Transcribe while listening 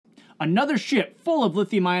Another ship full of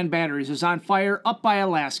lithium-ion batteries is on fire up by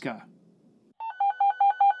Alaska.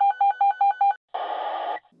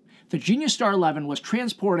 The Genius Star 11 was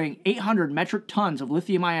transporting 800 metric tons of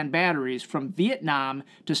lithium-ion batteries from Vietnam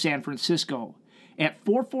to San Francisco. At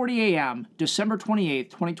 4:40 a.m., December 28,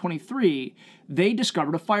 2023, they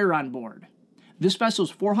discovered a fire on board. This vessel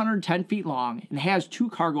is 410 feet long and has 2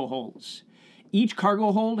 cargo holds. Each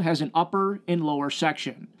cargo hold has an upper and lower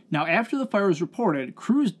section. Now, after the fire was reported,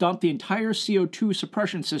 crews dumped the entire CO2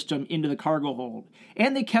 suppression system into the cargo hold,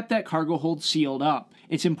 and they kept that cargo hold sealed up.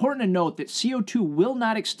 It's important to note that CO2 will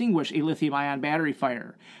not extinguish a lithium-ion battery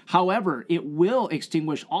fire. However, it will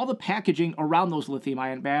extinguish all the packaging around those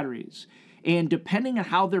lithium-ion batteries. And depending on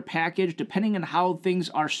how they're packaged, depending on how things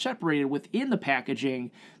are separated within the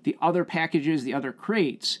packaging, the other packages, the other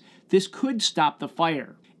crates, this could stop the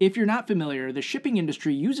fire. If you're not familiar, the shipping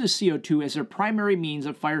industry uses CO2 as their primary means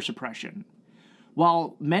of fire suppression.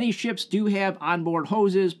 While many ships do have onboard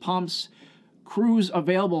hoses, pumps, crews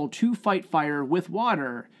available to fight fire with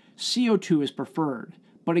water, CO2 is preferred.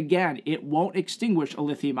 But again, it won't extinguish a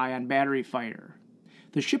lithium-ion battery fire.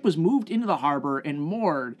 The ship was moved into the harbor and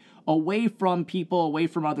moored away from people, away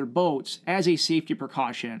from other boats, as a safety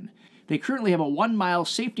precaution. They currently have a 1-mile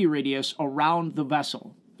safety radius around the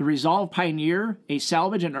vessel. The Resolve Pioneer, a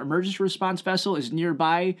salvage and emergency response vessel, is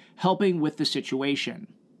nearby, helping with the situation.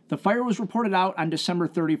 The fire was reported out on December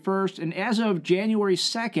 31st, and as of January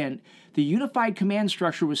 2nd, the unified command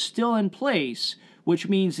structure was still in place, which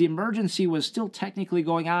means the emergency was still technically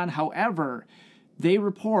going on. However, they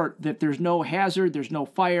report that there's no hazard, there's no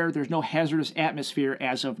fire, there's no hazardous atmosphere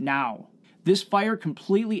as of now. This fire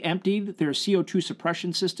completely emptied their CO2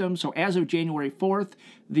 suppression system, so as of January 4th,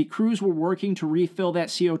 the crews were working to refill that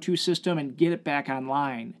CO2 system and get it back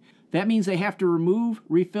online. That means they have to remove,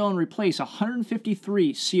 refill, and replace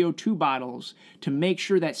 153 CO2 bottles to make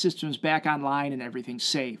sure that system's back online and everything's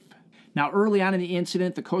safe. Now, early on in the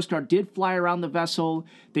incident, the Coast Guard did fly around the vessel.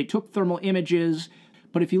 They took thermal images.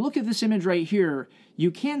 But if you look at this image right here, you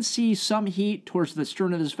can see some heat towards the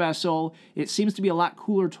stern of this vessel. It seems to be a lot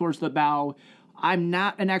cooler towards the bow. I'm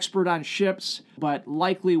not an expert on ships, but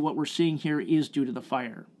likely what we're seeing here is due to the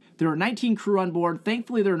fire. There are 19 crew on board.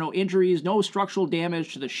 Thankfully, there are no injuries, no structural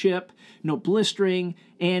damage to the ship, no blistering.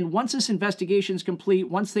 And once this investigation is complete,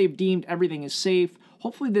 once they've deemed everything is safe,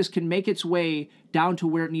 hopefully this can make its way down to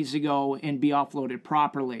where it needs to go and be offloaded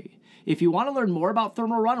properly. If you want to learn more about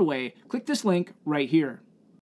thermal runaway, click this link right here.